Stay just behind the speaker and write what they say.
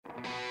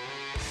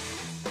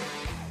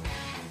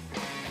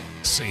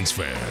Saints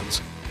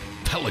fans,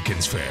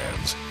 Pelicans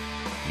fans,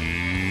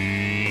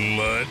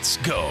 let's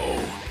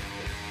go.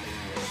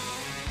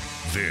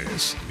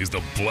 This is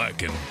the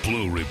Black and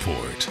Blue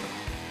Report.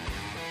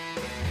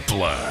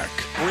 Black.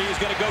 Bree's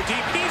going to go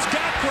deep. He's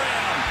got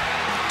ground.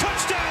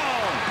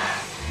 Touchdown.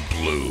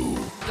 Blue.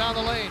 Down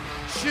the lane.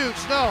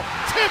 Shoots. No.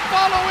 Tip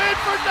follow in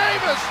for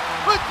Davis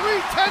with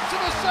 3/10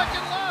 of a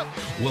second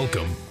left.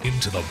 Welcome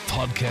into the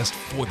podcast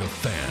for the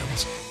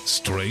fans,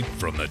 straight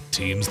from the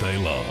teams they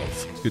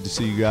love. It's good to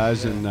see you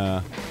guys, and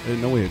I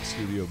didn't know we had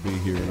Studio B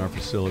here in our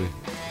facility.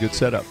 Good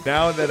setup.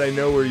 Now that I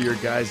know where your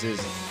guys'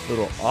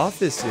 little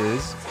office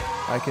is,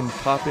 I can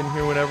pop in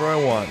here whenever I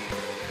want.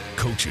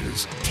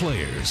 Coaches,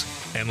 players,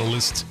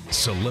 analysts,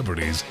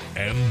 celebrities,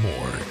 and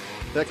more.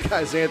 That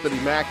guy's Anthony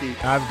Mackie.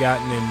 I've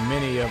gotten in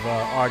many of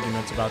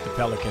arguments about the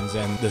Pelicans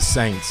and the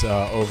Saints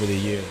over the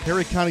years.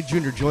 Harry Connick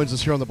Jr. joins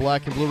us here on the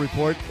Black and Blue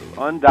Report.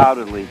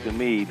 Undoubtedly, to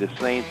me, the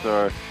Saints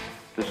are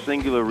the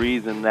singular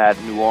reason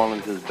that New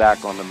Orleans is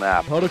back on the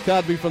map. Hoda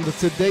Kotb from the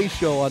Today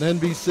Show on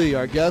NBC,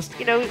 our guest.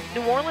 You know,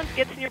 New Orleans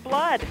gets in your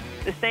blood.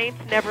 The Saints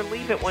never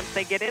leave it once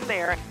they get in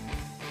there.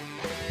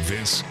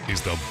 This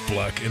is the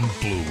Black and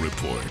Blue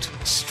Report,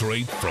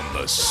 straight from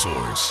the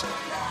source.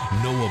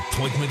 No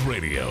appointment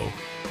radio,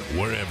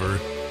 wherever,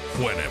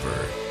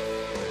 whenever.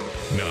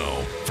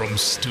 Now, from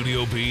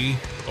Studio B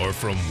or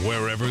from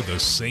wherever the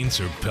Saints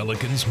or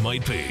Pelicans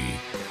might be,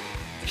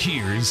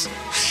 here's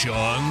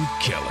Sean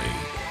Kelly.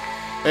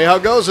 Hey, how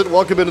goes it?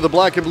 Welcome into the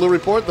Black and Blue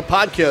Report, the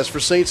podcast for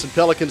Saints and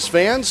Pelicans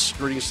fans.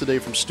 Greetings today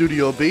from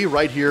Studio B,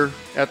 right here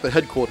at the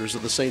headquarters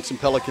of the Saints and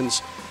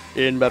Pelicans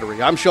in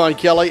Metairie. I'm Sean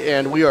Kelly,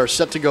 and we are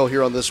set to go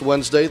here on this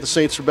Wednesday. The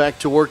Saints are back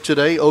to work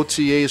today.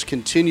 OTAs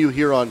continue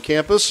here on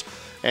campus,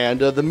 and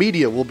the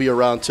media will be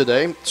around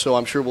today, so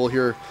I'm sure we'll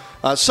hear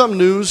some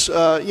news,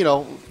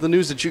 the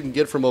news that you can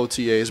get from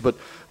OTAs, but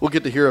we'll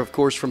get to hear, of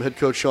course, from head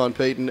coach Sean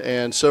Payton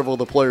and several of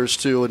the players,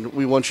 too, and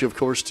we want you, of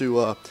course,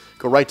 to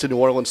go right to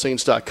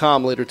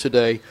NewOrleansSaints.com later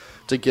today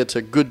to get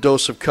a good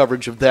dose of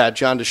coverage of that.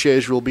 John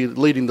DeShazier will be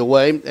leading the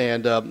way,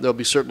 and there'll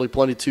be certainly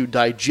plenty to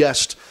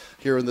digest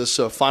here in this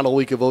final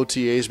week of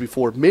OTAs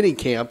before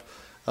minicamp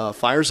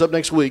fires up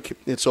next week.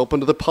 It's open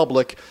to the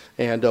public,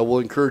 and we'll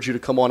encourage you to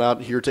come on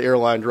out here to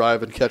Airline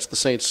Drive and catch the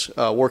Saints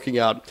working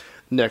out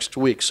next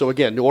week. So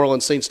again,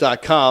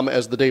 NewOrleansSaints.com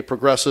as the day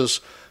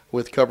progresses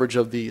with coverage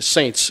of the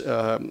Saints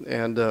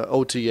and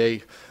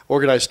OTA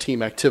organized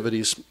team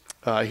activities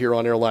here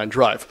on Airline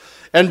Drive.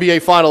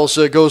 NBA Finals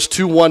goes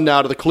 2-1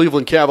 now to the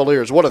Cleveland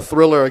Cavaliers. What a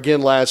thriller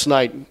again last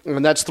night.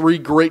 And that's 3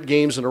 great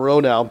games in a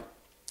row now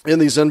in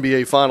these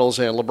NBA Finals,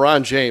 and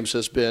LeBron James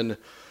has been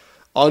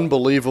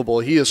unbelievable.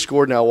 He has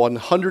scored now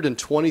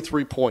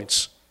 123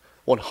 points.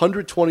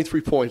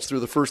 123 points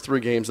through the first 3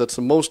 games. That's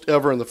the most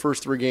ever in the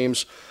first 3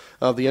 games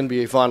of the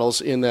NBA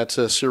Finals in that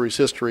series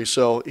history.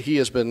 So he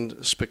has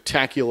been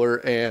spectacular,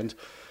 and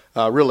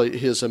really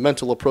his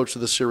mental approach to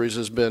the series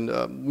has been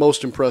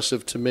most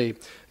impressive to me.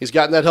 He's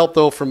gotten that help,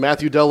 though, from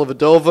Matthew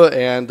Dellavedova,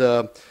 and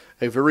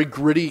a very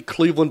gritty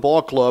Cleveland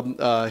ball club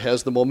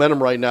has the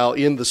momentum right now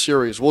in the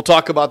series. We'll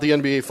talk about the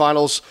NBA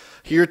Finals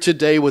here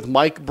today with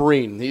Mike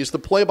Breen. He's the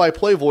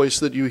play-by-play voice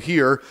that you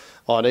hear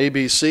on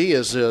ABC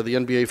as the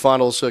NBA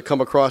Finals come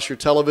across your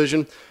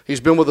television. He's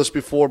been with us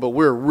before, but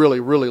we're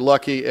really, really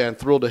lucky and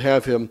thrilled to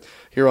have him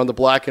here on the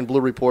Black and Blue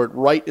Report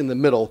right in the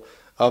middle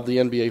of the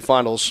NBA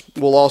Finals.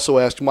 We'll also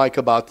ask Mike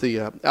about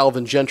the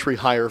Alvin Gentry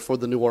hire for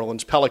the New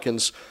Orleans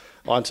Pelicans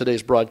on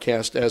today's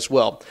broadcast as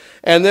well.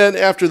 And then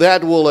after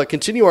that, we'll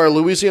continue our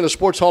Louisiana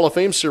Sports Hall of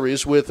Fame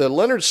series with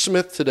Leonard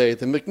Smith today,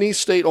 the McNeese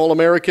State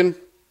All-American,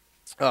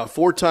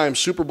 4-time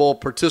Super Bowl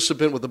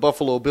participant with the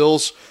Buffalo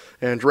Bills,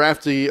 and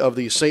draftee of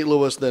the St.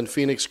 Louis, then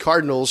Phoenix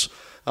Cardinals.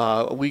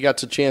 We got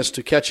the chance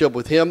to catch up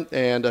with him,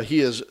 and he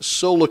is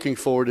so looking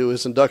forward to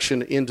his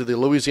induction into the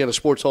Louisiana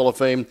Sports Hall of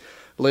Fame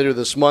later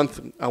this month.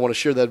 I want to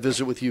share that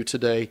visit with you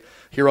today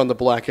here on the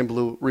Black and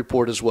Blue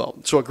Report as well.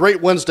 So a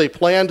great Wednesday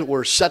planned.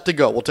 We're set to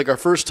go. We'll take our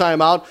first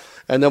time out,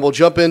 and then we'll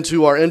jump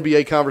into our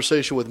NBA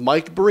conversation with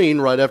Mike Breen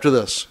right after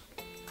this.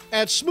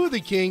 At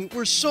Smoothie King,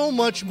 we're so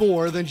much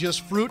more than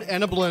just fruit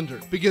and a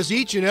blender, because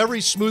each and every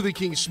Smoothie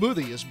King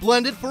smoothie is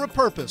blended for a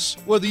purpose.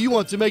 Whether you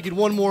want to make it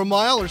one more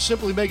mile or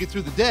simply make it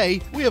through the day,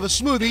 we have a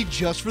smoothie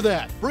just for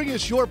that. Bring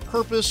us your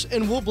purpose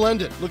and we'll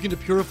blend it. Looking to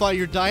purify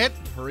your diet?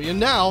 Hurry in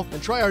now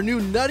and try our new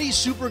Nutty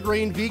Super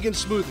Grain Vegan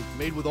Smoothie.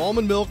 Made with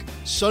almond milk,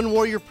 Sun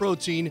Warrior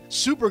protein,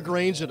 super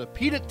grains, and a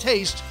peanut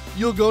taste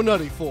you'll go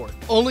nutty for.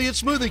 Only at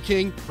Smoothie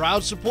King,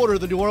 proud supporter of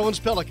the New Orleans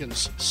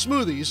Pelicans.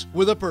 Smoothies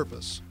with a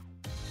purpose.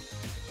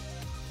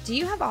 Do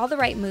you have all the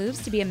right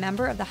moves to be a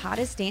member of the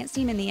hottest dance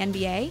team in the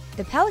NBA?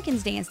 The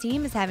Pelicans dance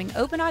team is having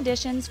open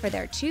auditions for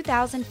their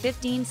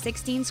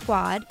 2015-16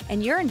 squad,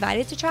 and you're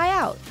invited to try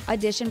out.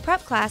 Audition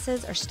prep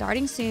classes are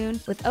starting soon,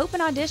 with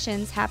open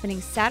auditions happening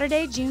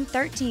Saturday, June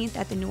 13th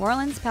at the New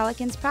Orleans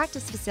Pelicans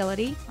practice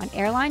facility on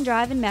Airline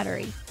Drive in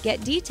Metairie.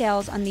 Get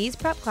details on these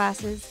prep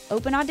classes,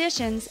 open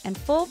auditions, and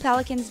full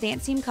Pelicans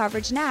dance team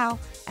coverage now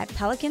at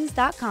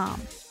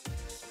pelicans.com.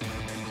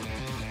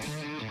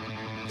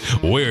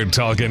 We're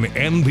talking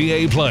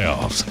NBA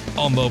playoffs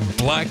on the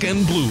Black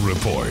and Blue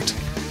Report.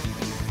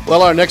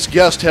 Well, our next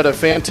guest had a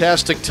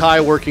fantastic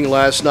tie working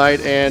last night,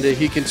 and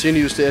he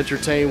continues to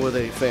entertain with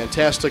a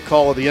fantastic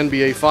call of the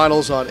NBA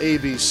Finals on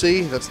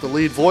ABC. That's the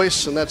lead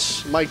voice, and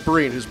that's Mike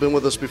Breen, who's been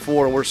with us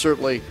before, and we're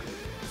certainly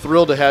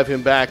thrilled to have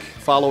him back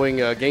following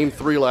Game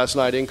 3 last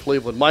night in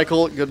Cleveland.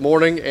 Michael, good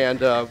morning, and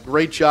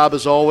great job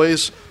as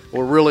always.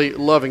 We're really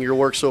loving your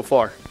work so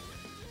far.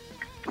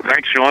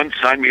 Thanks, Sean.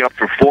 Sign me up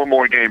for 4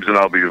 more games, and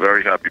I'll be a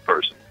very happy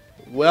person.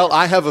 Well,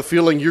 I have a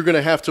feeling you're going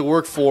to have to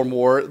work 4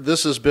 more.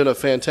 This has been a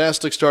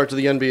fantastic start to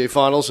the NBA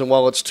Finals, and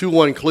while it's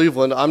 2-1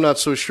 Cleveland, I'm not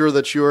so sure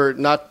that you're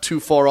not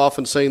too far off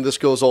in saying this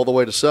goes all the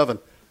way to 7.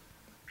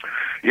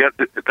 Yeah,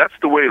 that's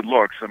the way it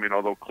looks. I mean,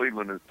 although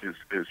Cleveland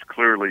is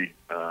clearly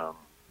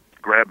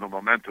grabbing the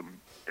momentum,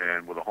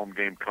 and with a home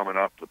game coming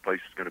up, the place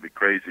is going to be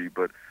crazy.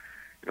 But,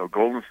 you know,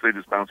 Golden State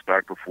has bounced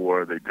back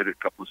before. They did it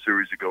a couple of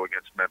series ago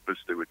against Memphis.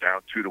 They were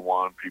down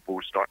 2-1. People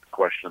were starting to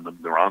question them.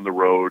 They're on the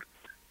road,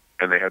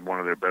 and they had one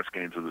of their best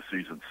games of the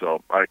season.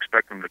 So I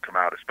expect them to come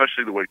out,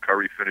 especially the way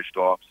Curry finished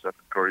off. Stephen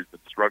Curry's been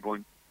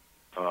struggling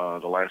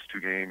the last 2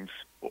 games,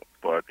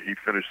 but he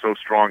finished so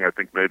strong, I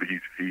think maybe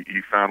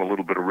he found a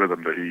little bit of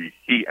rhythm that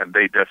he and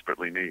they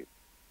desperately need.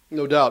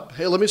 No doubt.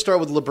 Hey, let me start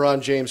with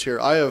LeBron James here.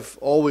 I have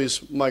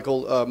always,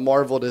 Michael,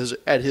 marveled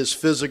at his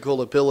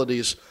physical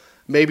abilities.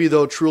 Maybe,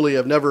 though, truly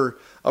have never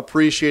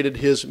appreciated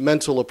his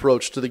mental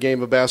approach to the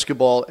game of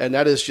basketball, and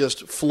that has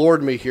just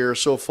floored me here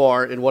so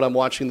far in what I'm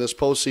watching this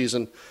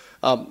postseason.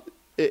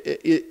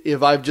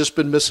 If I've just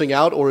been missing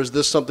out, or is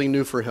this something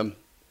new for him?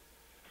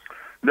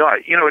 No,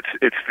 you know,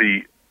 it's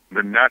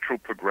the natural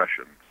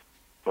progression.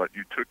 But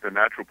you took the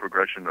natural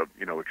progression of,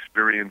 you know,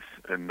 experience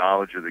and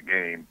knowledge of the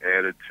game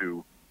added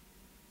to,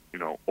 you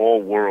know,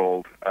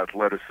 all-world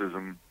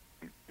athleticism,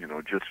 you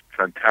know, just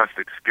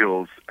fantastic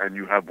skills, and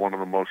you have one of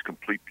the most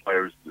complete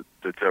players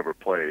that's ever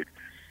played.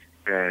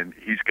 And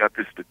he's got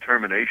this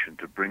determination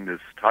to bring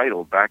this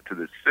title back to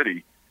this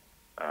city.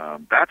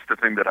 That's the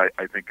thing that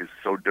I think is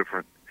so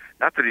different.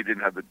 Not that he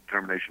didn't have the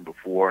determination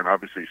before, and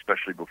obviously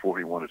especially before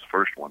he won his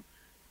first one,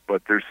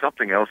 but there's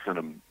something else in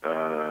him.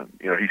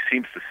 You know, he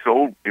seems to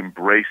so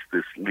embrace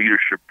this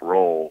leadership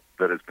role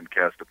that has been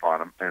cast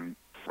upon him, and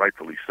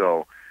rightfully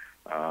so.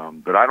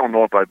 But I don't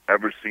know if I've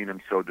ever seen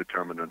him so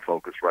determined and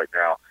focused right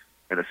now,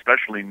 and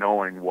especially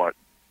knowing what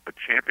a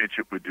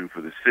championship would do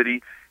for the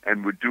city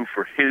and would do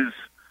for his,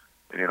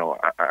 you know,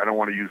 I don't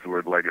want to use the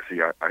word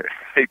legacy. I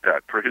hate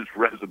that, for his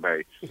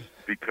resume,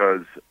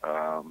 because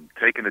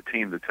taking a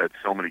team that's had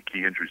so many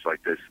key injuries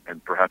like this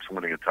and perhaps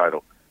winning a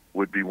title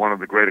would be one of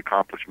the great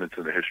accomplishments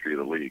in the history of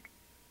the league.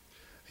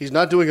 He's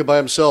not doing it by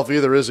himself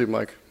either, is he,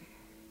 Mike?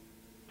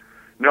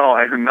 No,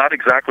 I'm not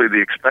exactly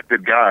the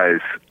expected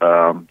guys.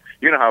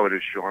 You know how it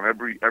is, Sean.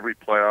 Every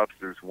playoffs,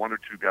 there's 1 or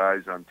 2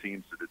 guys on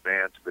teams that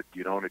advance that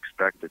you don't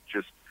expect. That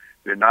just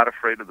they're not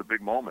afraid of the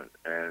big moment.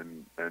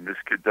 And this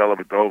kid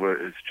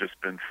Dellavedova has just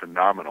been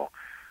phenomenal.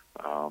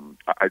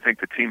 I think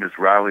the team has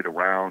rallied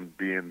around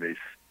being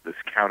this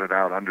counted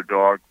out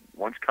underdog.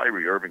 Once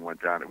Kyrie Irving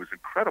went down, it was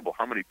incredible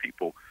how many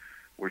people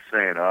were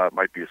saying it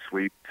might be a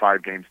sweep,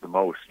 5 games the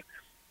most.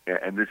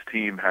 And this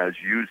team has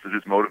used it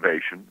as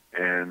motivation,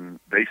 and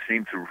they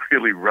seem to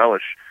really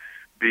relish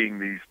being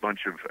these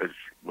bunch of, as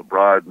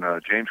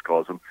LeBron James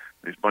calls them,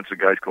 these bunch of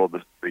guys called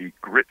the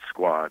grit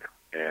squad.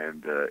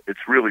 And it's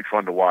really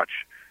fun to watch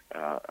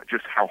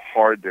just how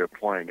hard they're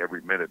playing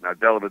every minute. Now,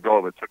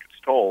 Dellavedova took its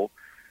toll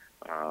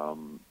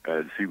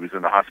as he was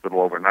in the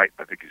hospital overnight.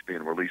 I think he's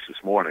being released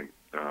this morning.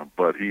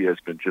 But he has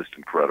been just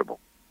incredible.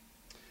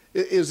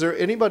 Is there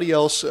anybody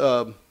else,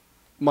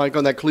 Mike,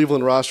 on that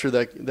Cleveland roster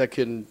that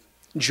can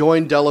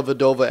join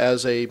Dellavedova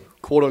as a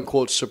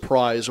quote-unquote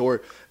surprise,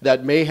 or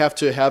that may have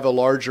to have a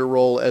larger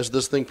role as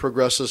this thing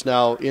progresses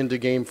now into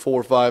Game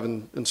 4, 5,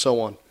 and so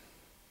on?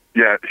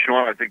 Yeah,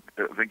 Sean, I think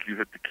you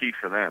hit the key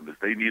for them is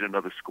they need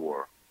another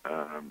scorer.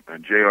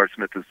 And J.R.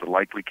 Smith is the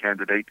likely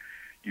candidate.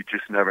 You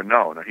just never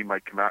know. Now, he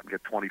might come out and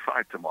get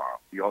 25 tomorrow.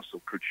 He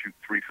also could shoot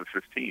 3 for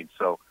 15.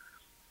 So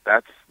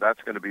that's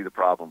going to be the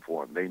problem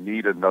for them. They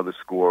need another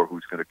scorer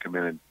who's going to come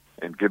in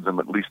and give them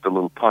at least a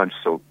little punch.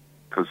 So,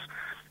 because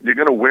you're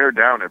going to wear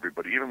down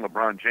everybody. Even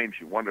LeBron James,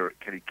 you wonder,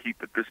 can he keep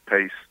at this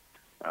pace?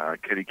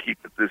 Can he keep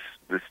at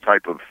this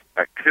type of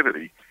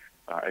activity?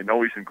 I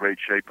know he's in great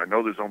shape. I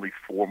know there's only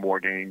 4 more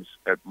games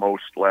at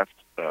most left,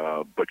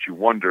 but you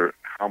wonder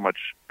how much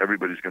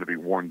everybody's going to be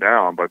worn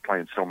down by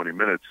playing so many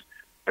minutes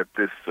at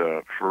this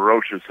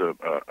ferocious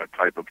a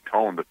type of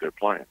tone that they're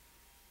playing.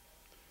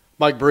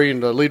 Mike Breen,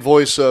 the lead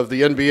voice of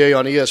the NBA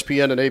on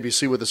ESPN and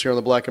ABC, with us here on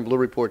the Black and Blue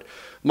Report.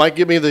 Mike,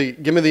 give me the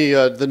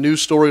new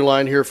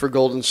storyline here for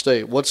Golden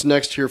State. What's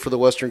next here for the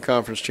Western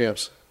Conference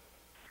champs?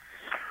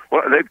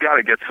 Well, they've got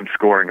to get some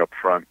scoring up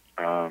front.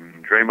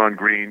 Draymond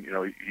Green, you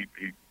know,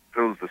 he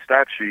fills the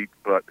stat sheet,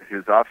 but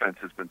his offense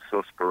has been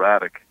so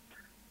sporadic.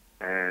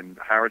 And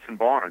Harrison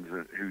Barnes,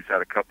 who's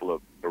had a couple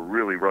of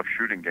really rough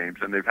shooting games,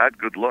 and they've had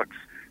good looks.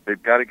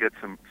 They've got to get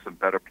some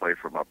better play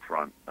from up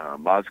front.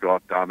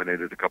 Mozgov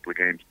dominated a couple of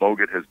games.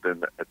 Bogut has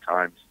been at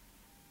times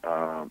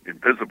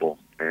invisible,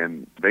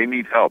 and they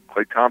need help.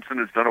 Klay Thompson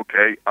has done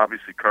okay.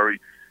 Obviously, Curry,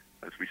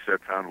 as we said,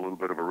 found a little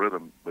bit of a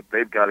rhythm, but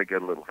they've got to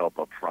get a little help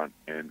up front,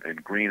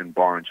 and Green and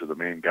Barnes are the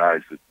main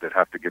guys that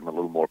have to give them a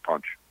little more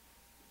punch.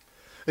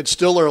 It's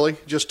still early,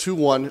 just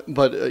 2-1,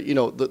 but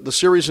the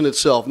series in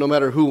itself, no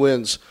matter who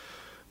wins,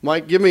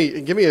 Mike, give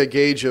me a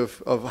gauge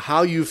of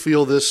how you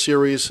feel this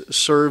series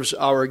serves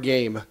our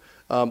game,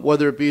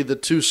 whether it be the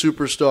two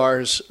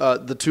superstars,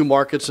 the two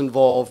markets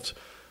involved.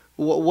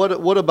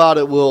 What about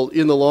it will,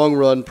 in the long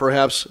run,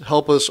 perhaps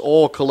help us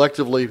all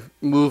collectively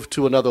move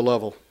to another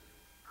level?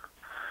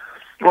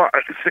 Well,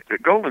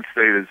 Golden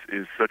State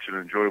is such an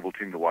enjoyable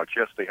team to watch.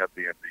 Yes, they have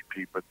the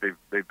MVP, but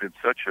they've been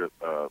such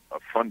a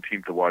fun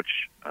team to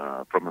watch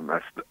from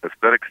an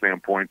aesthetic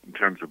standpoint in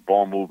terms of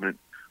ball movement,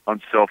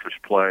 unselfish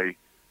play,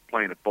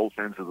 playing at both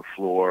ends of the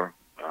floor.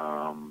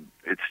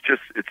 It's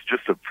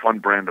just a fun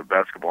brand of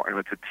basketball, and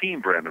it's a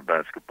team brand of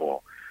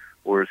basketball.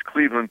 Whereas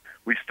Cleveland,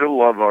 we still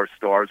love our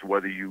stars,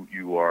 whether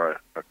you are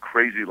a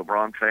crazy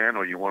LeBron fan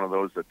or you're one of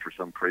those that for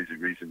some crazy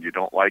reason you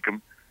don't like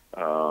him.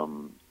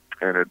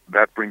 And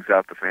that brings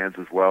out the fans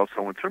as well.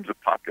 So in terms of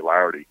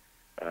popularity,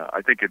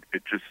 I think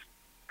it just,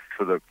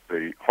 for the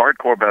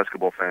hardcore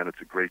basketball fan,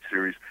 it's a great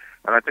series.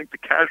 And I think the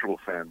casual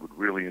fan would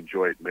really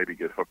enjoy it and maybe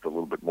get hooked a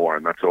little bit more,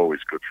 and that's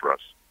always good for us.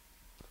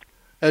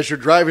 As you're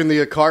driving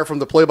the car from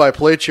the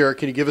play-by-play chair,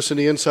 can you give us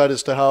any insight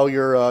as to how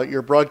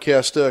your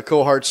broadcast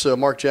cohorts,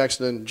 Mark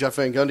Jackson and Jeff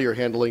Van Gundy, are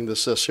handling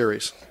this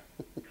series?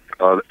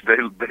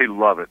 They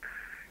love it,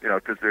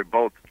 because they're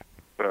both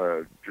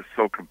just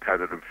so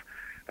competitive,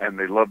 and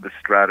they love the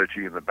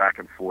strategy and the back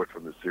and forth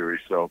from the series.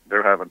 So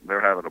they're having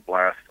a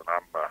blast, and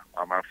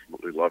I'm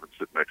absolutely loving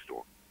sitting next to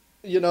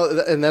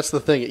them. And that's the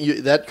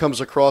thing that comes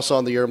across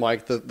on the air,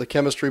 Mike. The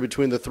chemistry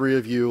between the three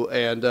of you,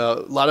 and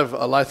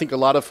I think a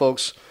lot of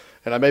folks.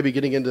 And I may be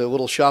getting into a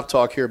little shop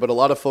talk here, but a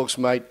lot of folks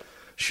might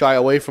shy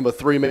away from a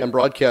three-man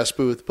broadcast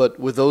booth. But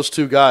with those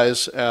two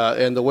guys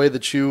and the way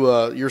that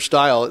your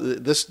style,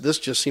 this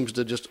just seems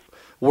to just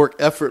work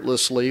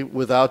effortlessly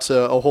without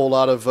a whole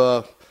lot of,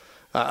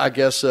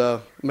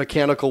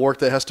 mechanical work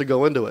that has to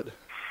go into it.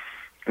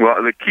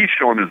 Well, the key,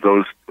 Sean, is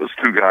those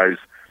two guys.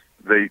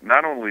 They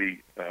not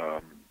only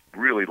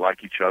really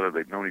like each other;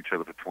 they've known each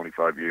other for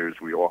 25 years.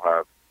 We all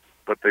have,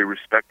 but they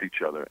respect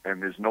each other,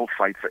 and there's no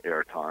fight for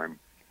airtime.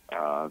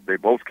 They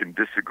both can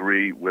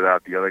disagree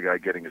without the other guy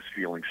getting his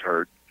feelings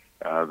hurt.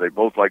 They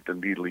both like to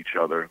needle each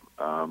other.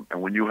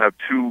 And when you have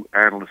two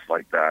analysts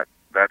like that,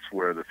 that's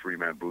where the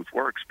three-man booth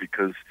works,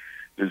 because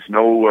there's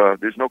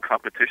no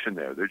competition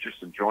there. They're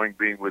just enjoying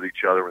being with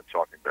each other and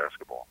talking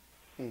basketball.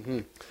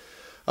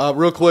 Mm-hmm.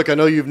 Real quick, I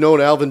know you've known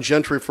Alvin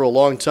Gentry for a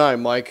long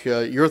time, Mike.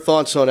 Your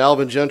thoughts on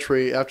Alvin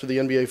Gentry after the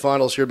NBA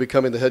Finals here,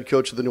 becoming the head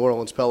coach of the New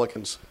Orleans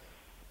Pelicans?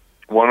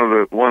 One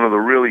of the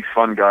really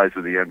fun guys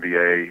of the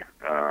NBA.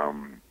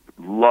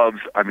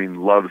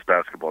 Loves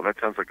basketball. That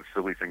sounds like a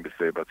silly thing to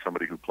say about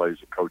somebody who plays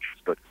and coaches,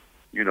 but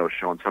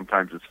Sean,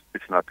 sometimes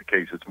it's not the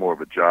case. It's more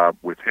of a job.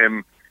 With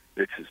him,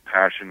 it's his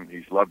passion.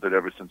 He's loved it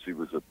ever since he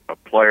was a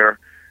player.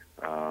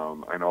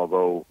 And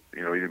although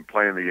he didn't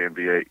play in the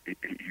NBA,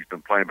 he's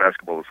been playing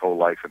basketball his whole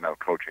life and now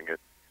coaching it.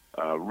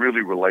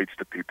 Really relates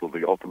to people,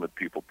 the ultimate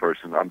people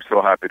person. I'm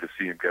so happy to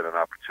see him get an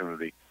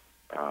opportunity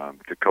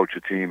to coach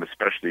a team,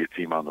 especially a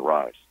team on the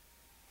rise.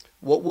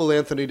 What will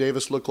Anthony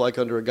Davis look like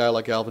under a guy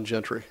like Alvin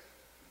Gentry?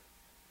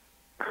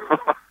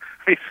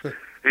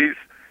 he's.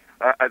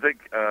 I think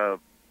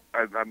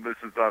this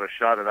is not a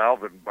shot at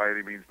Alvin by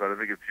any means, but I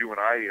think if you and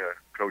I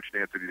coached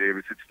Anthony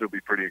Davis, it'd still be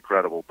pretty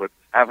incredible. But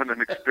having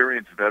an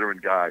experienced veteran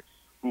guy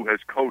who has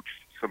coached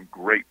some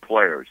great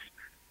players,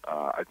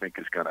 I think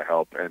is going to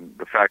help. And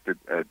the fact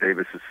that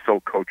Davis is so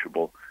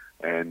coachable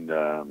and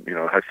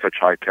has such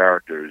high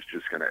character is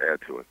just going to add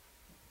to it.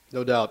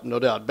 No doubt, no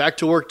doubt. Back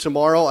to work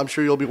tomorrow. I'm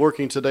sure you'll be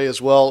working today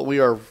as well. We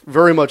are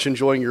very much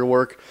enjoying your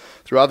work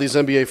throughout these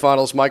NBA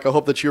Finals. Mike, I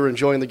hope that you're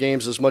enjoying the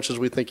games as much as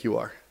we think you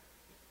are.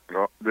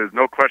 No, there's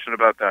no question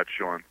about that,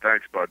 Sean.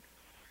 Thanks, bud.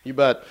 You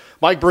bet.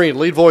 Mike Breen,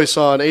 lead voice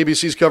on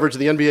ABC's coverage of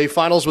the NBA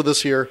Finals, with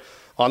us here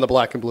on the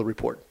Black and Blue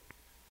Report.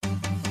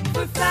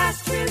 For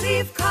fast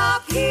relief,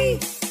 call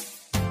Keefe.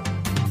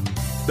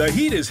 The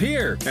heat is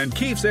here, and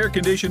Keefe's Air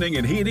Conditioning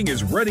and Heating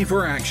is ready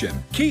for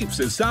action.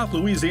 Keefe's is South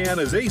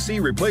Louisiana's AC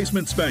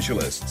replacement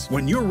specialists.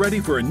 When you're ready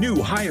for a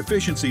new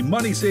high-efficiency,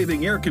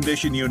 money-saving air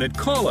condition unit,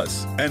 call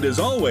us. And as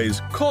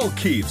always, call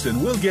Keefe's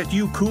and we'll get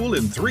you cool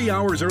in 3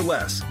 hours or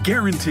less.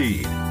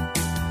 Guaranteed.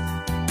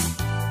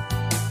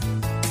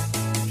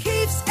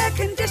 Keefe's Air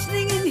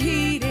Conditioning and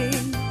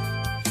Heating.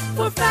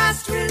 For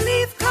fast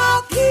relief,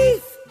 call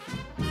Keefe.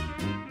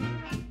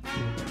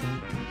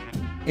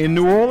 In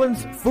New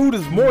Orleans, food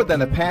is more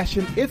than a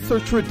passion, it's a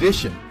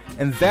tradition.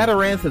 And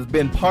Zatarain's has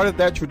been part of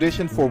that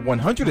tradition for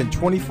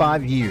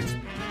 125 years.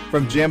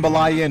 From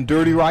jambalaya and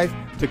dirty rice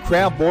to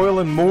crab boil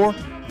and more,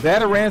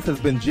 Zatarain's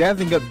has been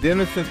jazzing up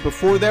dinner since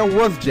before there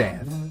was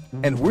jazz.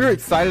 And we're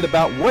excited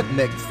about what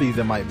next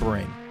season might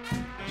bring.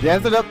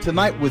 Jazz it up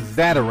tonight with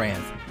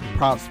Zatarain's,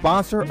 proud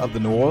sponsor of the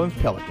New Orleans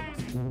Pelicans.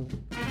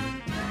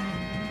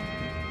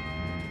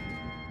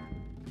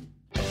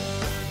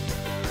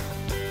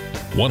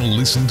 Want to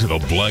listen to the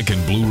Black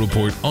and Blue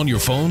Report on your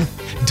phone?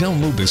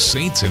 Download the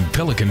Saints and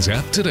Pelicans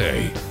app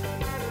today.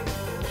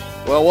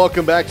 Well,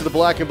 welcome back to the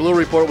Black and Blue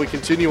Report. We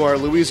continue our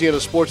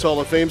Louisiana Sports Hall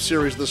of Fame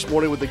series this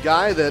morning with a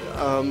guy that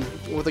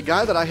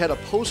I had a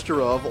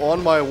poster of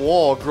on my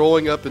wall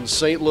growing up in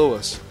St.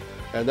 Louis,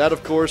 and that,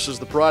 of course, is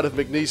the pride of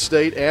McNeese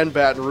State and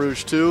Baton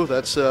Rouge too.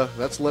 That's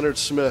Leonard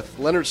Smith.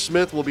 Leonard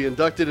Smith will be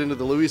inducted into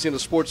the Louisiana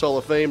Sports Hall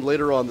of Fame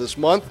later on this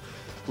month.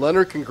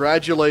 Leonard,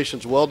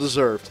 congratulations, well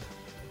deserved.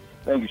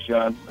 Thank you,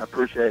 Sean. I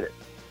appreciate it.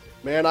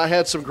 Man, I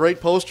had some great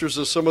posters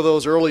of some of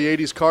those early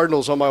 80s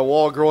Cardinals on my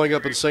wall growing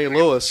up in St.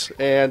 Louis,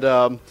 and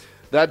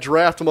that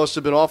draft must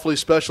have been awfully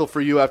special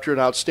for you after an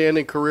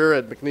outstanding career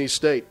at McNeese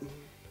State.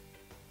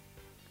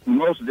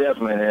 Most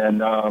definitely,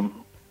 and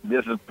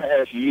this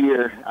past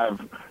year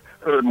I've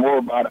heard more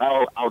about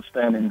our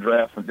outstanding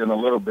draft than a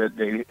little bit.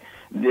 They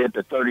did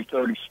the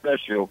 30-30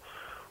 special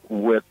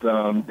with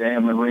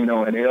Dan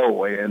Marino and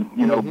Elway, and,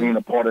 being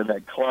a part of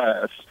that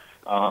class,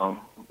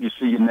 you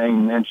see your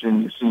name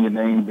mentioned, you see your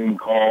name being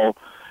called,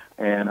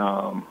 and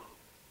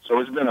so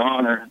it's been an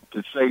honor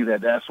to say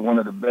that that's one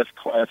of the best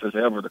classes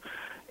ever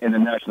in the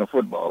National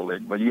Football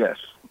League. But yes,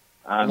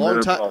 I'm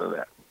very proud of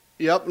that.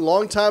 Yep, a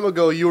long time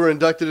ago you were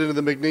inducted into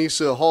the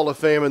McNeese Hall of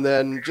Fame, and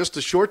then just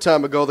a short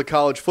time ago the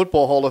College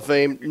Football Hall of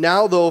Fame.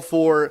 Now, though,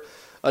 for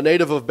a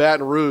native of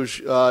Baton Rouge,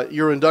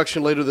 your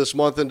induction later this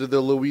month into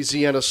the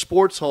Louisiana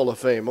Sports Hall of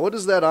Fame. What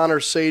does that honor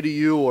say to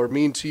you or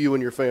mean to you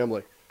and your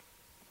family?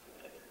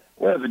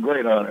 Well, it's a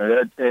great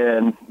honor.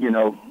 And,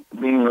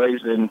 being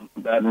raised in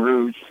Baton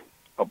Rouge,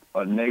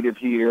 a native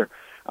here,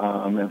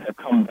 and have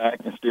come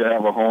back and still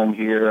have a home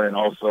here and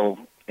also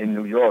in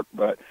New York.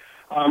 But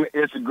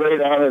it's a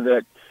great honor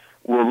that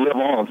will live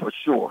on for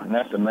sure, and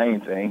that's the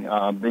main thing.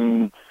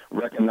 Being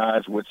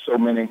recognized with so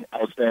many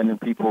outstanding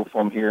people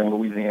from here in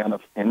Louisiana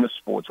in the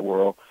sports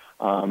world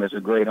is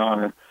a great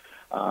honor.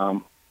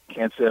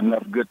 Can't say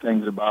enough good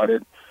things about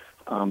it.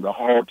 The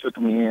Hall took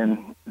me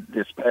in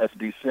this past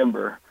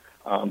December,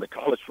 the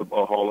College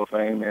Football Hall of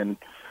Fame, and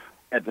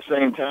at the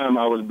same time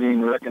I was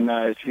being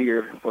recognized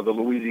here for the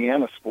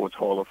Louisiana Sports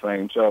Hall of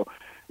Fame. So,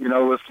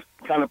 it's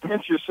kind of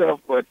pinch yourself,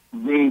 but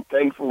being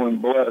thankful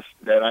and blessed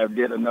that I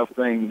did enough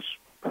things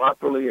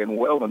properly and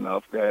well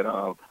enough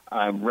that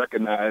I'm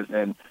recognized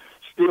and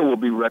still will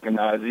be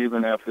recognized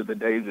even after the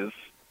days is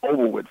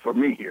over with for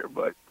me here,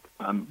 but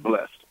I'm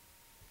blessed.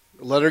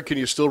 Leonard, can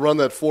you still run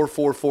that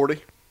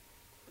 4.40?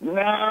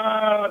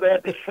 No,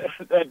 that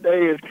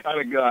day is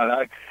kind of gone.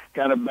 I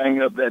kind of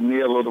banged up that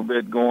knee a little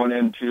bit going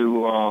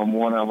into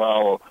one of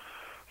our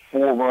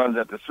 4 runs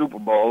at the Super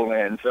Bowl,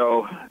 and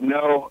so,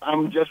 no,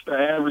 I'm just an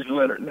average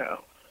Leonard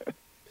now.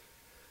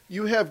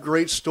 You have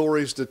great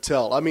stories to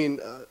tell. I mean,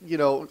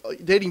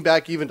 dating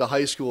back even to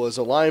high school as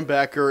a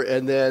linebacker,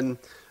 and then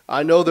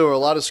I know there were a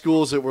lot of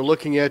schools that were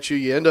looking at you.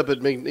 You end up at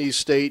McNeese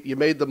State. You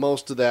made the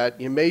most of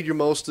that. You made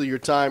most of your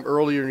time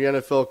earlier in your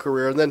NFL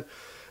career, and then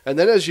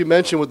as you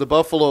mentioned with the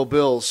Buffalo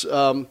Bills,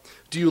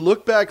 do you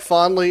look back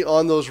fondly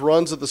on those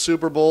runs at the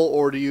Super Bowl,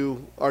 or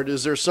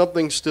is there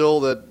something still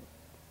that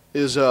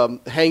is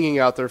hanging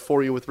out there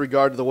for you with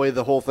regard to the way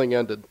the whole thing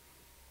ended?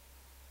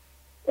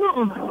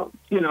 Well,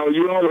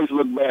 you always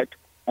look back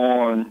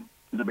on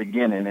the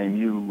beginning, and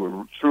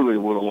you truly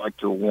would have liked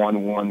to have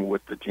won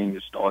with the team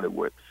you started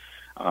with.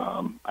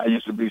 I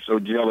used to be so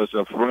jealous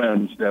of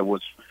friends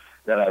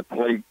that I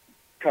played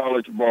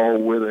college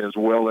ball with as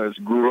well as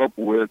grew up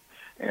with,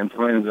 and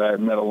friends I had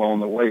met along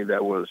the way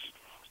that was,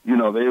 they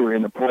were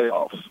in the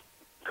playoffs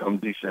come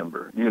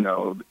December,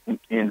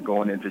 and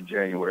going into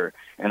January.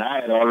 And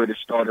I had already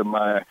started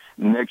my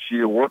next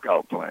year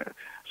workout plan.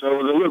 So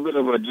it was a little bit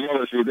of a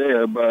jealousy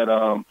there, but,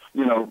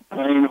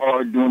 playing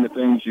hard, doing the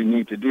things you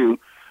need to do,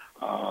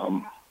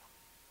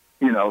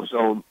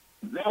 so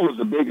that was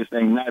the biggest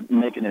thing, not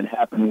making it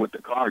happen with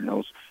the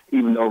Cardinals,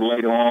 even though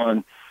later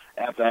on,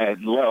 after I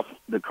had left,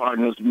 the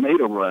Cardinals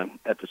made a run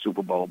at the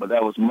Super Bowl, but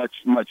that was much,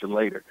 much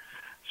later.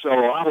 So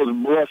I was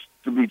blessed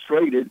to be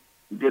traded,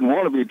 didn't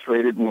want to be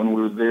traded when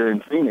we were there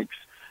in Phoenix,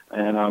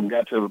 and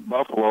got to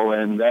Buffalo,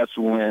 and that's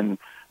when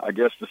I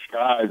guess the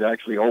skies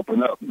actually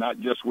opened up, not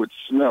just with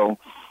snow,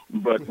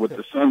 but with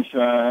the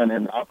sunshine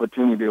and the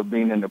opportunity of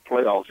being in the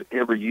playoffs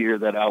every year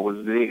that I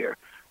was there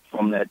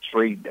from that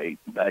trade date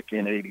back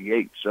in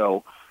 '88.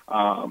 So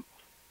I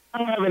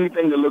don't have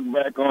anything to look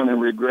back on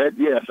and regret.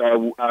 Yes,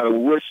 I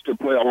wish to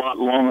play a lot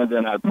longer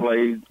than I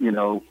played,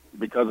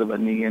 because of a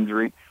knee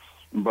injury.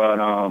 But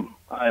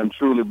I am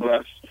truly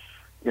blessed.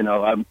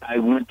 I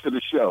went to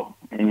the show,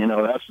 and,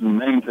 that's the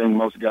main thing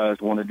most guys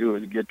want to do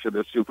is get to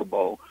the Super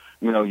Bowl.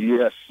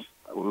 Yes,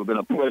 it would have been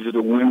a pleasure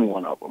to win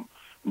one of them.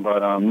 But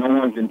no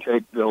one can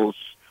take those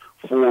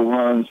 4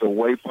 runs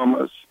away from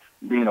us,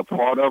 being a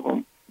part of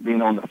them,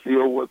 being on the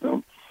field with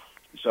them.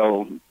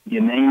 So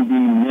your name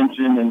being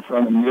mentioned in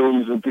front of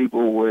millions of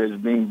people where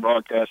it's being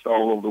broadcast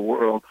all over the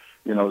world,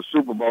 the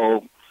Super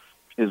Bowl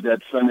is that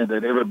Sunday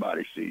that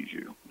everybody sees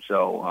you.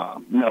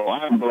 So, no,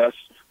 I'm blessed.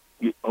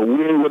 A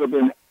win would have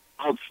been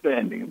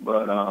outstanding,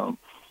 but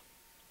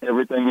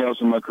everything else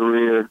in my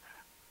career,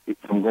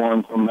 from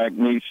going from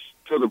McNeese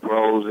to the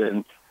pros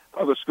and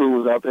other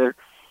schools out there,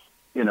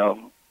 you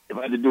know, if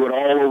I had to do it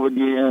all over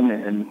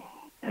again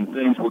and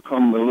things would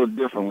come a little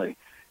differently,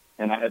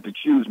 and I had to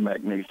choose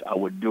McNeese, I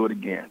would do it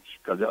again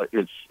because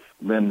it's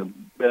been the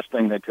best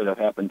thing that could have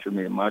happened to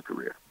me in my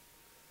career.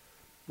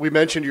 We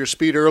mentioned your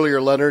speed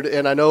earlier, Leonard,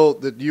 and I know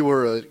that you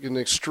were an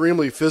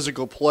extremely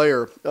physical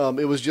player.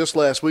 It was just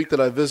last week that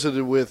I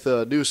visited with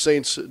new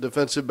Saints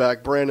defensive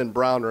back Brandon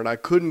Browner, and I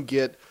couldn't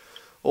get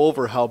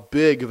over how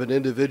big of an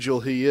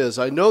individual he is.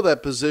 I know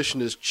that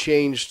position has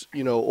changed,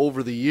 you know,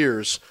 over the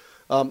years,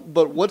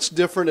 but what's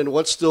different and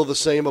what's still the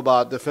same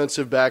about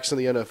defensive backs in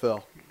the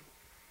NFL?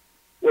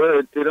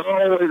 Well, it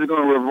always is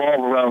going to revolve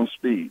around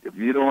speed. If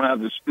you don't have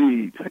the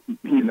speed,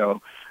 you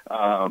know,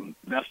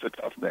 that's the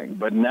tough thing.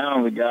 But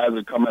now the guys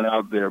are coming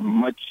out there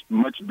much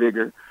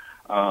bigger.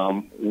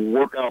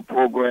 Workout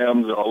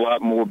programs are a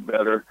lot more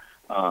better.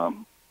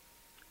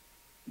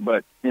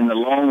 But in the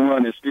long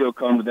run, it still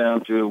comes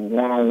down to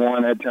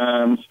one-on-one at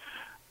times,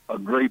 a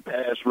great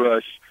pass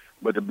rush.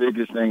 But the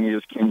biggest thing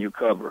is, can you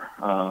cover?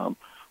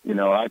 You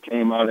know, I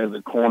came out as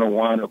a corner,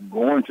 wound up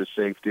going to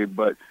safety,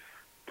 but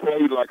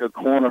played like a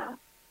corner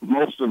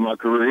most of my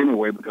career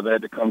anyway because I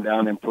had to come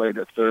down and play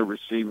the third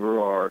receiver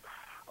or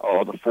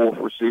the fourth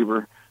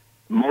receiver,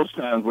 most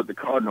times with the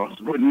Cardinals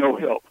with no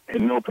help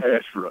and no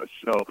pass rush.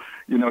 So,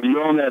 you know,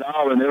 you're on that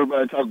island.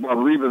 Everybody talks about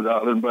Revis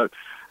Island, but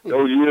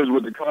those years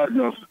with the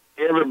Cardinals,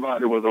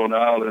 everybody was on the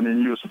island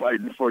and you was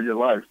fighting for your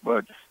life.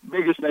 But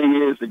biggest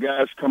thing is the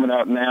guys coming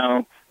out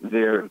now,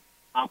 their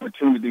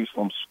opportunities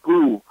from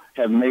school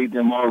have made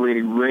them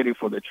already ready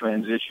for the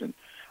transition.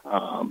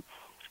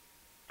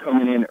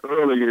 Coming in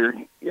earlier,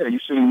 yeah,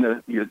 you've seen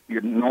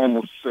your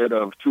normal set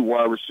of two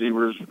wide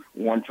receivers,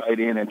 one tight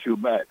end, and two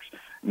backs.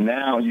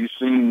 Now you've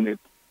seen it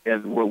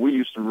as what we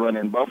used to run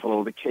in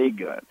Buffalo, the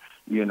K-gun,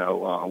 you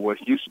know, what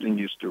Houston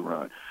used to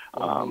run.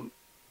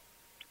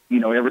 You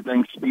know,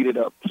 everything's speeded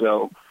up.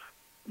 So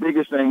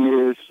biggest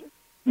thing is,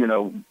 you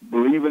know,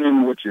 believing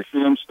in what your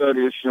film study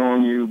is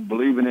showing you,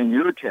 believing in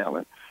your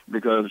talent,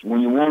 because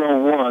when you're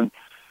one-on-one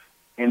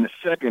in the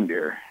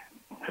secondary,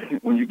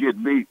 when you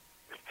get beat,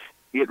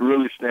 it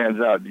really stands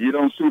out. You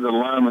don't see the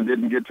lineman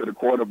didn't get to the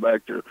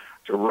quarterback to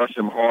rush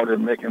him harder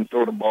and make him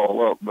throw the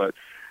ball up, but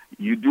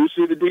you do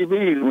see the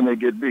DBs when they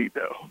get beat,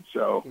 though.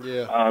 So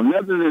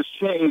nothing has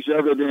changed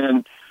other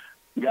than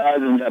guys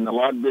have gotten a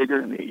lot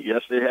bigger.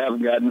 Yes, they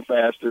have gotten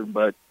faster,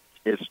 but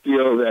it's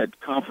still that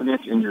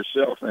confidence in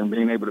yourself and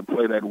being able to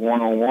play that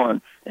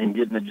one-on-one and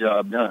getting the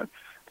job done.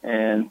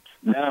 And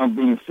now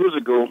being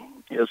physical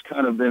has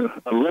kind of been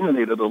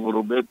eliminated a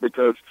little bit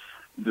because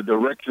the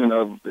direction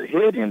of the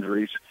head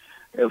injuries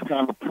has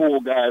kind of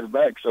pulled guys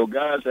back. So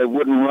guys that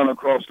wouldn't run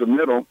across the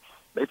middle,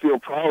 they feel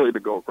probably to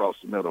go across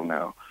the middle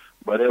now.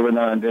 But every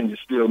now and then you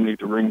still need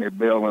to ring their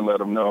bell and let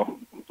them know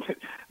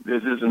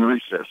this isn't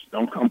recess.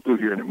 Don't come through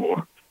here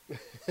anymore.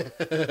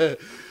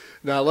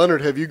 Now,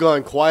 Leonard, have you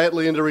gone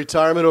quietly into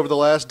retirement over the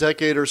last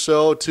decade or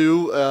so,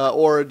 too?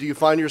 Or do you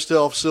find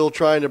yourself still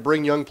trying to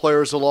bring young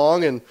players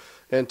along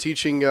and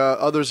teaching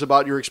others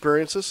about your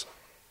experiences?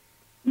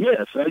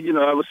 Yes.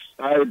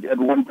 At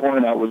one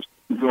point I was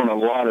doing a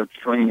lot of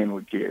training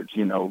with kids,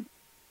 you know,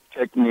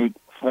 technique,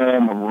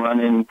 form of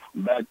running,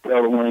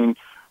 backpedaling,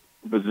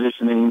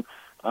 positioning.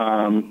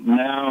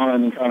 Now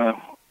I'm kind of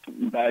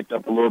backed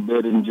up a little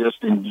bit and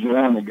just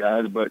enjoying the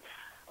guys, but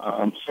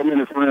so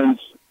many friends,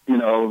 you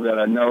know, that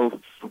I know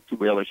through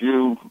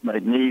LSU,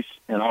 McNeese,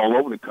 and all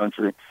over the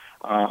country,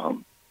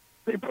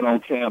 they put on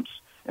camps,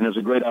 and it's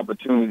a great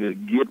opportunity to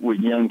get with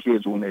young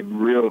kids when they're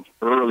real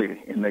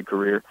early in their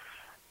career,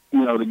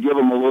 you know, to give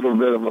them a little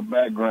bit of a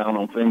background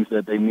on things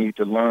that they need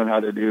to learn how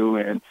to do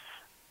and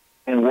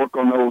work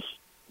on those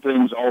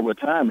things all the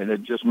time, and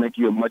it just make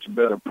you a much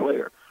better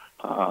player.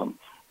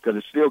 Because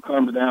it still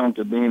comes down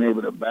to being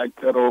able to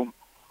backpedal,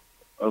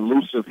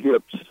 elusive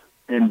hips,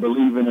 and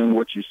believing in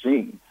what you're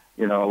seeing.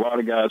 You know, a lot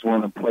of guys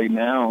want to play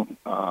now.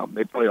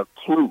 They play a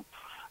clue.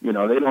 You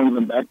know, they don't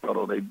even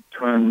backpedal. They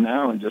turn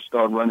now and just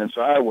start running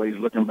sideways,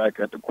 looking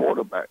back at the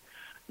quarterback.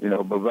 You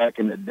know, but back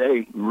in the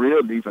day,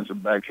 real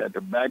defensive backs had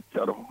to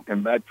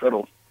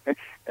backpedal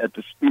at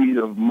the speed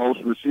of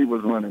most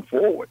receivers running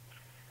forward.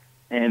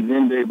 And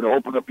then they would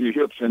open up your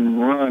hips and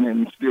run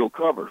and still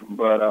cover.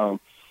 But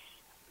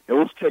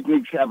those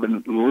techniques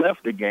haven't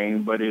left the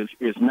game, but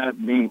it's not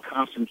being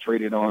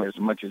concentrated on as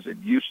much as it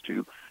used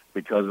to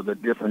because of the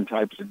different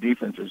types of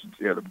defenses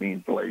that are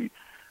being played.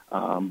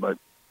 But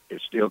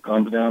it still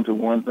comes down to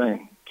one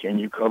thing. Can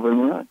you cover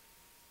and run?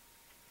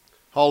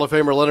 Hall of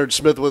Famer Leonard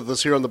Smith with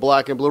us here on the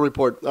Black and Blue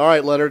Report. All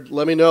right, Leonard,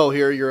 let me know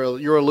here.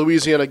 You're a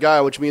Louisiana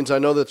guy, which means I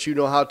know that you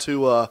know how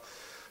to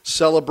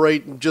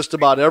celebrate just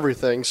about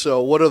everything.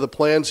 So what are the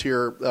plans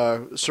here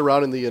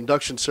surrounding the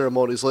induction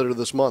ceremonies later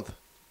this month?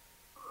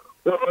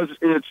 Well,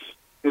 it's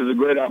a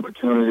great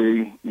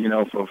opportunity, you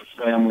know, for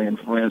family and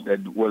friends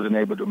that wasn't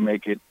able to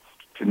make it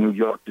to New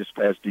York this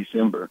past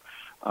December.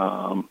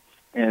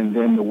 And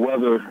then the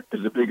weather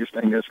is the biggest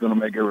thing that's going to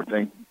make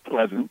everything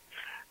pleasant.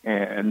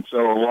 And so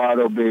a lot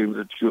will be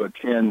able to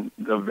attend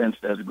the events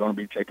that are going to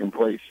be taking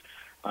place.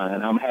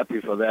 And I'm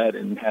happy for that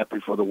and happy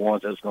for the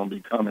ones that's going to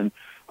be coming.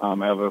 I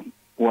have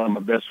one of my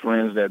best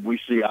friends that we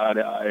see eye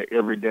to eye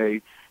every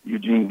day,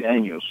 Eugene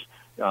Daniels.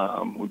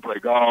 We play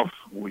golf.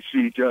 We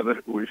see each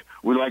other. We're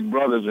like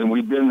brothers, and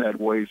we've been that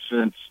way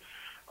since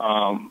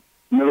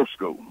middle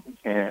school.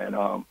 And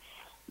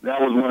that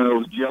was one of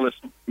those jealous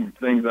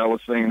things I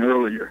was saying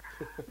earlier.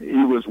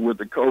 He was with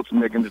the Colts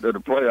making it to the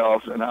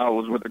playoffs, and I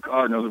was with the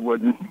Cardinals.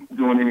 Wasn't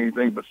doing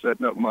anything but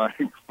setting up my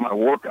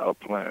workout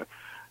plan.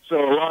 So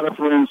a lot of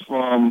friends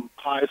from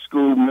high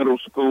school, middle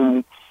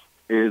school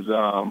is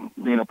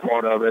being a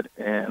part of it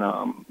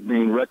and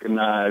being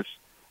recognized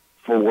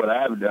for what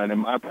I've done in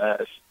my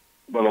past.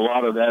 But a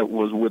lot of that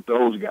was with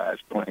those guys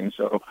playing.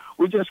 So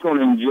we're just going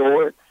to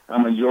enjoy it.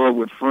 I'm enjoying it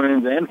with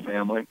friends and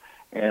family,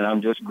 and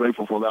I'm just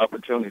grateful for the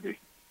opportunity.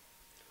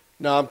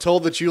 Now, I'm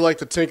told that you like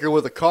to tinker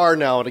with a car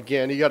now and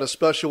again. You got a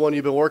special one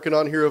you've been working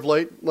on here of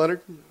late,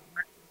 Leonard?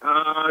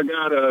 I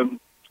got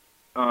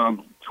a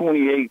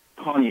 28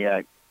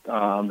 Pontiac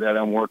that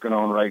I'm working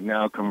on right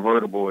now,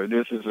 convertible.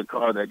 This is a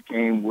car that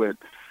came with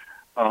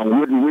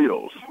wooden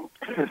wheels.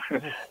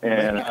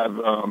 And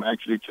I've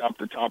actually chopped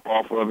the top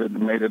off of it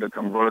and made it a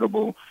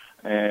convertible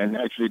and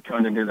actually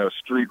turned it into a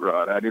street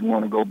rod. I didn't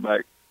want to go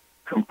back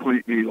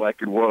completely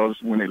like it was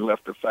when it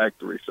left the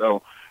factory.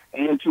 So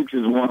antiques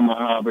is one of my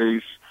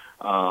hobbies.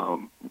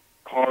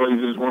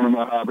 Harleys is one of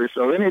my hobbies.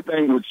 So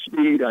anything with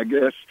speed, I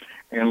guess,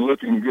 and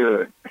looking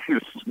good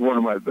is one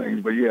of my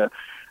things. But, yeah,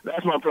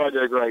 that's my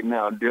project right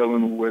now,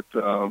 dealing with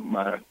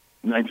my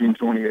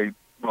 1928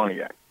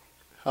 Pontiac.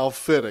 How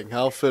fitting,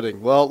 how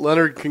fitting. Well,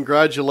 Leonard,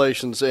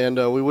 congratulations, and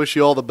we wish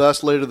you all the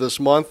best later this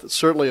month. It's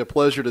certainly a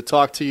pleasure to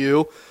talk to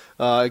you.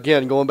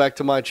 Again, going back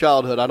to my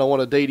childhood, I don't want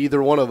to date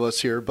either one of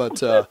us here,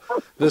 but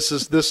this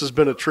has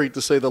been a treat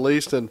to say the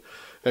least, and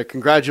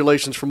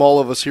congratulations from all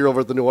of us here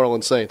over at the New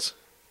Orleans Saints.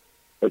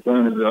 It's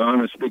an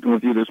honor speaking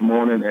with you this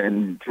morning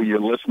and to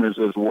your listeners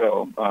as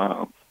well.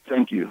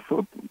 Thank you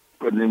for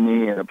putting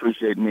me and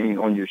appreciating me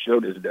on your show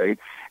this day,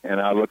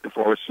 and I look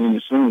forward to seeing you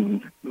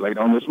soon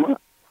later on this month.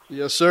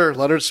 Yes, sir.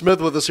 Leonard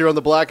Smith with us here on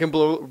the Black and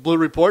Blue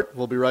Report.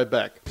 We'll be right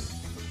back.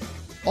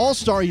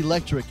 All-Star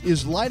Electric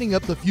is lighting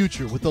up the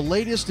future with the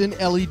latest in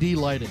LED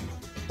lighting.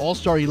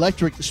 All-Star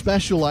Electric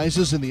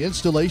specializes in the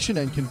installation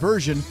and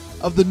conversion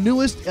of the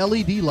newest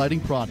LED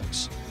lighting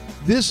products.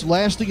 This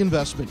lasting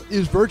investment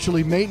is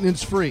virtually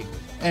maintenance-free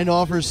and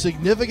offers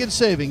significant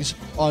savings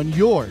on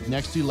your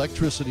next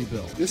electricity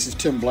bill. This is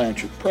Tim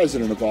Blanchard,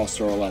 president of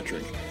All-Star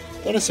Electric.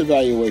 Let us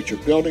evaluate your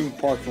building,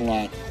 parking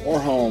lot, or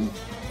home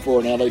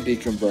for an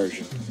LED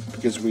conversion,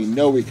 because we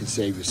know we can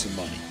save you some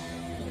money.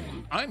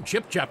 I'm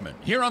Chip Chapman,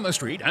 here on the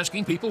street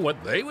asking people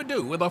what they would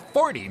do with a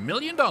 $40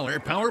 million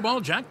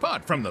Powerball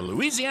jackpot from the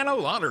Louisiana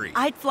Lottery.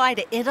 I'd fly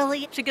to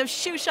Italy to go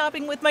shoe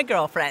shopping with my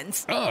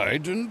girlfriends.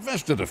 I'd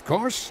invest it, of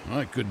course.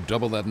 I could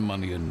double that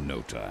money in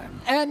no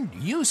time. And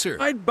you, sir?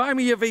 I'd buy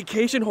me a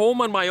vacation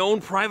home on my own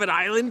private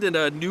island and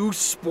a new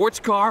sports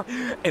car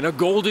and a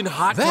golden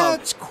hot tub.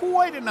 That's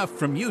quite enough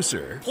from you,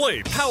 sir.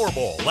 Play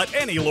Powerball at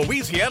any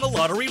Louisiana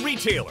Lottery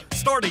retailer.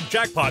 Starting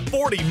jackpot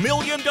 $40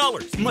 million.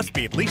 Must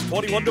be at least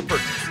 21 to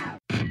purchase.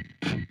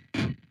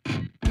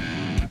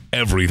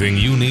 Everything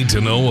you need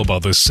to know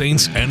about the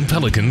Saints and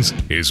Pelicans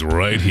is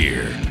right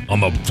here on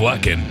the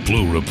Black and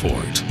Blue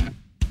Report.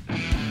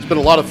 It's been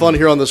a lot of fun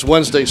here on this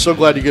Wednesday. So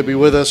glad you could be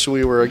with us.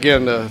 We were,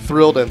 again,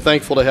 thrilled and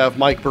thankful to have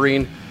Mike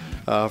Breen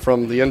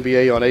from the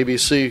NBA on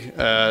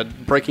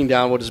ABC breaking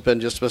down what has been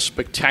just a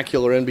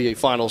spectacular NBA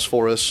Finals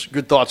for us.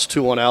 Good thoughts,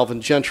 too, on Alvin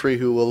Gentry,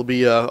 who will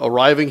be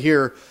arriving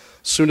here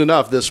soon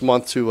enough this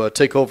month to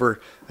take over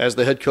as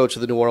the head coach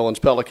of the New Orleans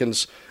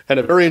Pelicans. And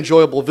a very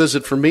enjoyable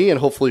visit for me and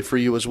hopefully for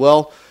you as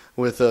well,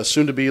 with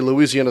soon-to-be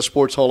Louisiana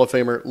Sports Hall of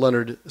Famer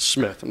Leonard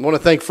Smith. I want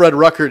to thank Fred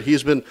Ruckert.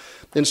 He's been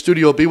in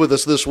Studio B with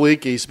us this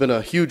week. He's been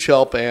a huge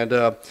help,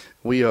 and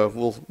we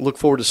will look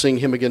forward to seeing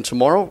him again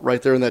tomorrow,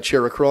 right there in that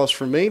chair across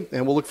from me.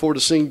 And we'll look forward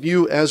to seeing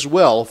you as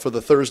well for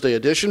the Thursday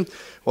edition.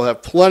 We'll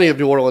have plenty of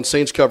New Orleans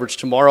Saints coverage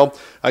tomorrow.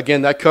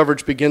 Again, that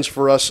coverage begins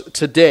for us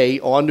today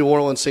on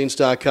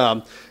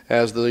NewOrleansSaints.com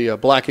as the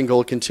Black and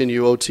Gold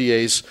continue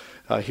OTAs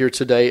here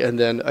today, and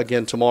then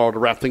again tomorrow to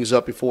wrap things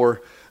up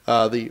before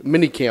the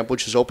mini camp,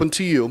 which is open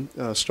to you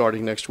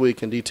starting next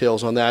week, and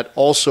details on that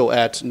also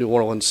at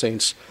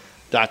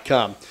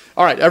NewOrleansSaints.com.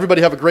 All right,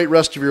 everybody have a great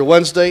rest of your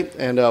Wednesday,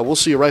 and we'll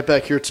see you right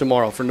back here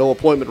tomorrow for No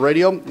Appointment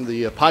Radio,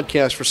 the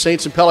podcast for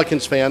Saints and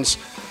Pelicans fans,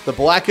 the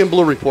Black and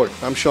Blue Report.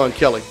 I'm Sean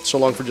Kelly. So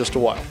long for just a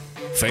while.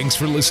 Thanks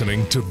for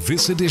listening to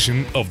this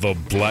edition of the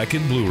Black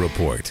and Blue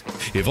Report.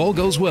 If all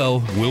goes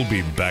well, we'll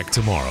be back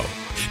tomorrow.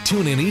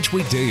 Tune in each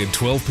weekday at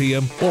 12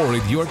 p.m. or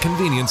at your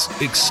convenience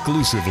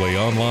exclusively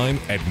online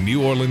at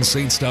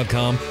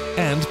NewOrleansSaints.com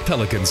and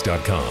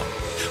Pelicans.com.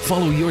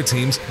 Follow your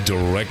teams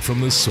direct from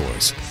the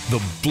source,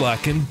 the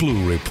Black and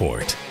Blue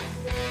Report.